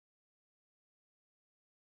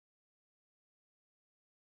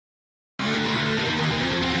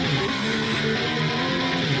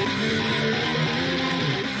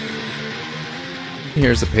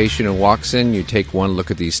Here's a patient who walks in. You take one look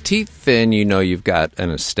at these teeth, and you know you've got an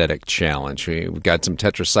aesthetic challenge. We've got some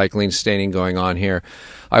tetracycline staining going on here.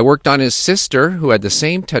 I worked on his sister, who had the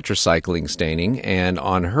same tetracycline staining, and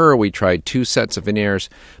on her we tried 2 sets of veneers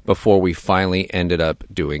before we finally ended up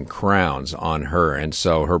doing crowns on her. And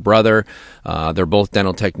so her brother, they're both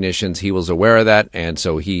dental technicians. He was aware of that, and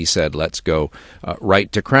so he said, let's go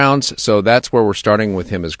right to crowns. So that's where we're starting with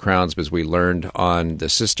him as crowns, because we learned on the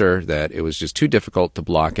sister that it was just too difficult to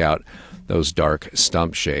block out those dark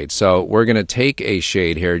stump shades. So we're going to take a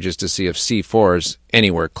shade here just to see if C4 is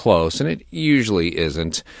anywhere close, and it usually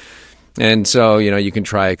isn't. And so, you can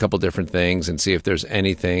try a couple different things and see if there's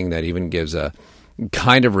anything that even gives a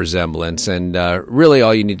kind of resemblance. And really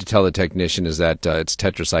all you need to tell the technician is that it's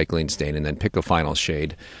tetracycline stain, and then pick a final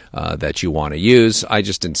shade that you want to use. I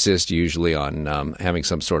just insist usually on having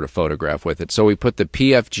some sort of photograph with it. So we put the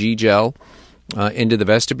PFG gel into the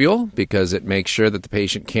vestibule because it makes sure that the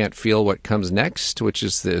patient can't feel what comes next, which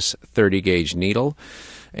is this 30 gauge needle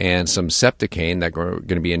and some Septicaine that we're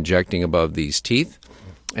going to be injecting above these teeth.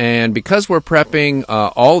 And because we're prepping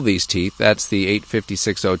all these teeth, that's the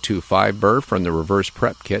 856025 burr from the reverse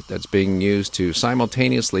prep kit that's being used to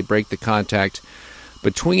simultaneously break the contact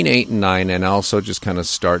between 8 and 9, and also just kind of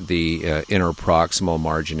start the interproximal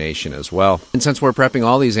margination as well. And since we're prepping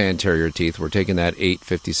all these anterior teeth, we're taking that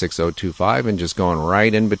 856025 and just going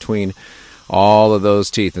right in between all of those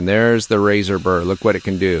teeth. And there's the razor burr. Look what it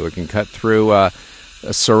can do. It can cut through a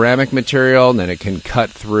ceramic material, and then it can cut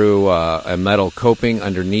through a metal coping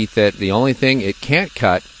underneath it. The only thing it can't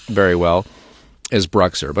cut very well is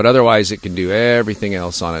Bruxer, but otherwise it can do everything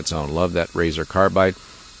else on its own. Love that razor carbide.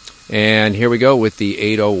 And here we go with the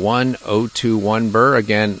 801021 burr.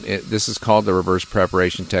 Again, this is called the reverse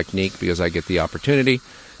preparation technique because I get the opportunity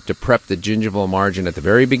to prep the gingival margin at the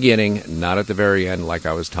very beginning, not at the very end like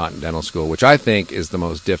I was taught in dental school, which I think is the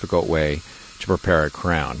most difficult way to prepare a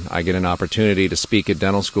crown. I get an opportunity to speak at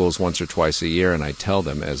dental schools once or twice a year, and I tell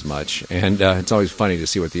them as much. And it's always funny to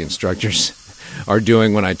see what the instructors are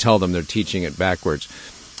doing when I tell them they're teaching it backwards.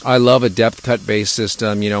 I love a depth cut based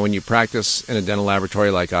system. When you practice in a dental laboratory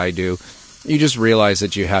like I do, you just realize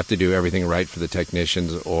that you have to do everything right for the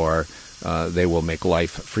technicians, or they will make life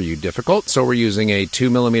for you difficult. So we're using a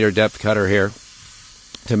 2mm depth cutter here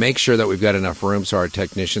to make sure that we've got enough room so our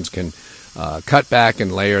technicians can cut back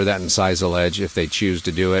and layer that incisal edge if they choose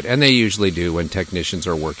to do it, and they usually do when technicians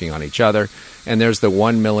are working on each other. And there's the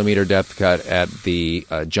 1mm depth cut at the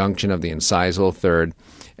junction of the incisal third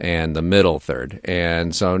and the middle third.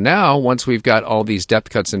 And so now, once we've got all these depth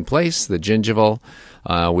cuts in place, the gingival,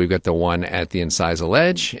 we've got the one at the incisal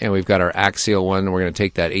edge, and we've got our axial one. We're going to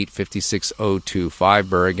take that 856025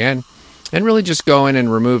 burr again, and really just go in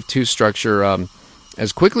and remove tooth structure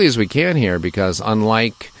as quickly as we can here, because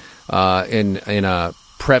unlike in a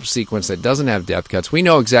prep sequence that doesn't have depth cuts, we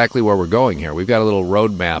know exactly where we're going here. We've got a little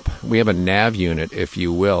road map. We have a nav unit, if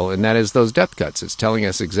you will, and that is those depth cuts. It's telling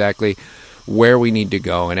us exactly where we need to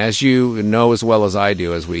go. And as you know as well as I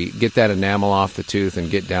do, as we get that enamel off the tooth and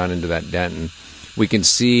get down into that dentin, we can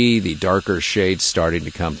see the darker shades starting to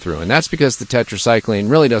come through. And that's because the tetracycline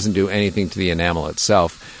really doesn't do anything to the enamel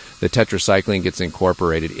itself. The tetracycline gets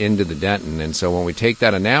incorporated into the dentin, and so when we take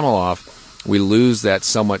that enamel off, we lose that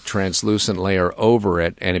somewhat translucent layer over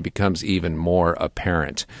it, and it becomes even more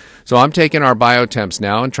apparent. So I'm taking our biotemps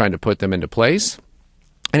now and trying to put them into place.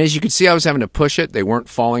 And as you can see, I was having to push it. They weren't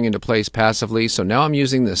falling into place passively. So now I'm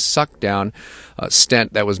using this suck down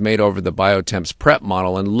stent that was made over the Biotemps prep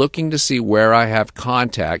model and looking to see where I have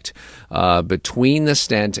contact between the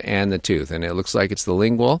stent and the tooth. And it looks like it's the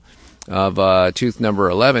lingual of tooth number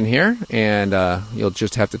 11 here. And you'll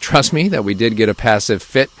just have to trust me that we did get a passive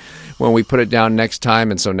fit when we put it down next time.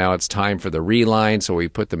 And so now it's time for the reline. So we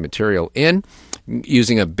put the material in.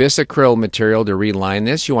 Using a bisacryl material to reline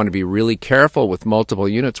this, you want to be really careful with multiple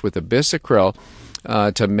units with a bisacryl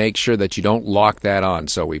to make sure that you don't lock that on.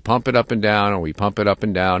 So we pump it up and down, and we pump it up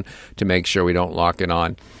and down to make sure we don't lock it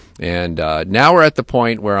on. And now we're at the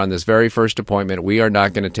point where on this very first appointment, we are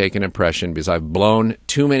not going to take an impression because I've blown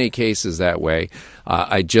too many cases that way.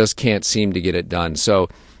 I just can't seem to get it done. So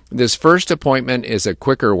this first appointment is a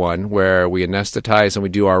quicker one where we anesthetize and we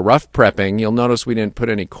do our rough prepping. You'll notice we didn't put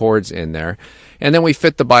any cords in there. And then we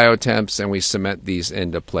fit the biotemps and we cement these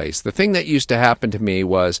into place. The thing that used to happen to me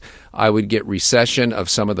was I would get recession of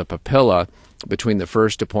some of the papilla between the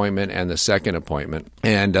first appointment and the second appointment.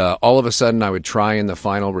 And all of a sudden, I would try in the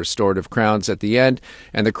final restorative crowns at the end,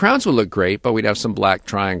 and the crowns would look great, but we'd have some black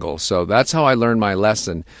triangles. So that's how I learned my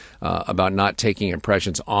lesson about not taking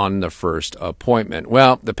impressions on the first appointment.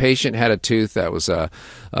 Well, the patient had a tooth that was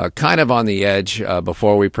kind of on the edge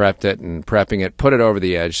before we prepped it, and prepping it put it over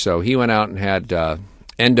the edge. So he went out and had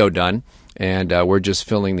endo done, and we're just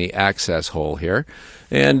filling the access hole here.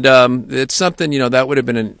 And it's something, that would have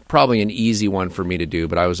been probably an easy one for me to do,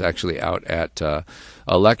 but I was actually out at a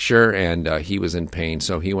lecture, and he was in pain,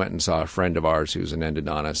 so he went and saw a friend of ours who's an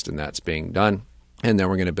endodontist, and that's being done. And then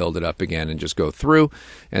we're going to build it up again and just go through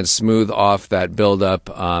and smooth off that buildup,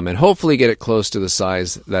 and hopefully get it close to the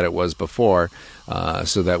size that it was before,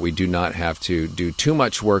 so that we do not have to do too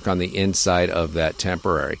much work on the inside of that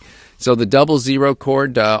temporary. So the double zero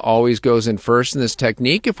cord always goes in first in this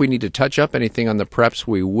technique. If we need to touch up anything on the preps,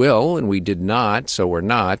 we will, and we did not, so we're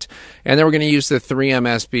not. And then we're going to use the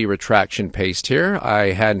 3MSB retraction paste here.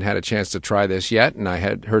 I hadn't had a chance to try this yet, and I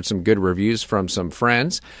had heard some good reviews from some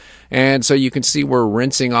friends. And so you can see we're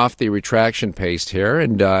rinsing off the retraction paste here,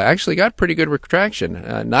 and actually got pretty good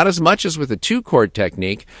retraction. Not as much as with the 2-cord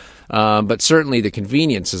technique, but certainly the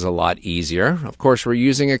convenience is a lot easier. Of course, we're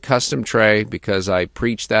using a custom tray because I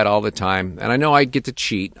preach that all the time. And I know I get to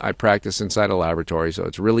cheat. I practice inside a laboratory, so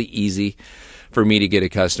it's really easy for me to get a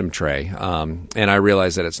custom tray. And I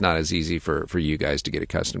realize that it's not as easy for you guys to get a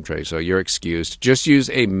custom tray, so you're excused. Just use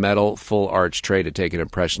a metal full arch tray to take an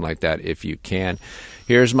impression like that if you can.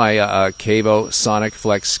 Here's my Cavo Sonic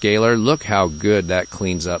Flex Scaler. Look how good that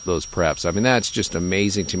cleans up those preps. I mean, that's just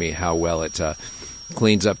amazing to me how well it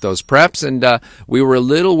cleans up those preps. And we were a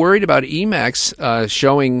little worried about Emax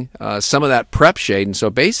showing some of that prep shade. And so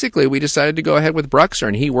basically we decided to go ahead with Bruxer,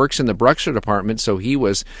 and he works in the Bruxer department, so he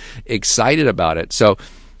was excited about it. So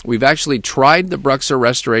we've actually tried the Bruxer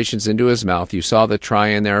restorations into his mouth. You saw the try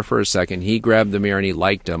in there for a second. He grabbed the mirror and he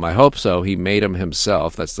liked them. I hope so. He made them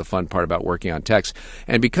himself. That's the fun part about working on techs.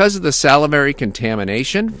 And because of the salivary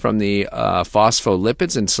contamination from the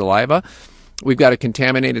phospholipids in saliva, we've got a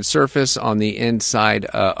contaminated surface on the inside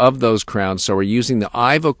of those crowns. So we're using the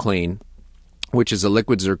IvoClean, which is a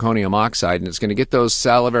liquid zirconium oxide, and it's going to get those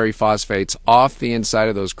salivary phosphates off the inside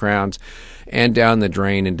of those crowns and down the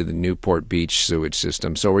drain into the Newport Beach sewage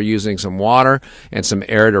system. So we're using some water and some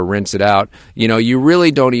air to rinse it out. You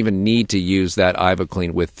really don't even need to use that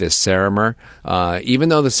IvoClean with this Ceramer. Even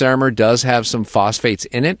though the Ceramer does have some phosphates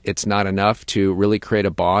in it, it's not enough to really create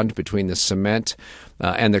a bond between the cement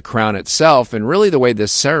and the crown itself. And really the way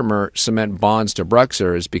this Ceramer cement bonds to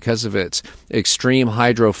Bruxer is because of its extreme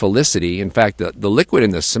hydrophilicity. In fact, the liquid in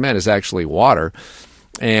the cement is actually water.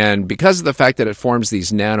 And because of the fact that it forms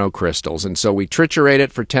these nanocrystals. And so we triturate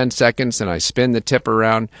it for 10 seconds, and I spin the tip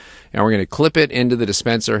around, and we're going to clip it into the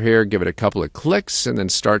dispenser here, give it a couple of clicks, and then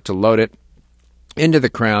start to load it into the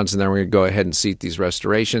crowns, and then we're going to go ahead and seat these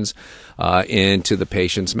restorations into the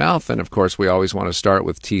patient's mouth. And of course, we always want to start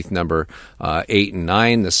with teeth number 8 and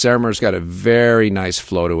 9. The Ceramer's got a very nice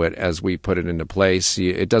flow to it as we put it into place.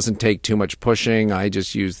 It doesn't take too much pushing. I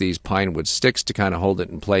just use these pine wood sticks to kind of hold it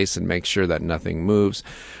in place and make sure that nothing moves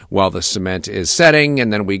while the cement is setting.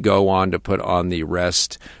 And then we go on to put on the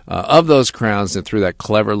rest of those crowns, and through that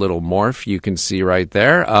clever little morph you can see right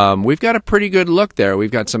there, we've got a pretty good look there.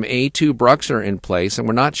 We've got some A2 Bruxer in place, and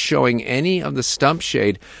we're not showing any of the stump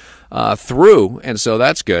shade through, and so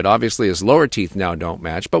that's good. Obviously, his lower teeth now don't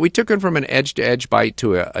match, but we took him from an edge-to-edge bite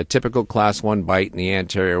to a typical class 1 bite in the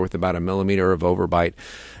anterior with about 1 millimeter of overbite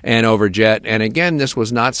and overjet. And again, this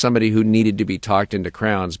was not somebody who needed to be talked into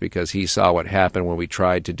crowns, because he saw what happened when we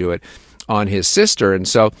tried to do it on his sister. And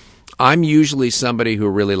so I'm usually somebody who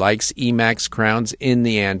really likes Emax crowns in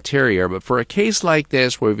the anterior, but for a case like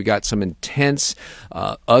this where we've got some intense,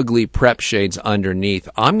 ugly prep shades underneath,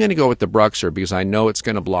 I'm going to go with the Bruxer because I know it's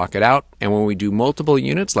going to block it out. And when we do multiple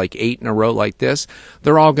units, like 8 in a row like this,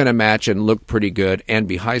 they're all going to match and look pretty good and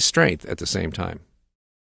be high strength at the same time.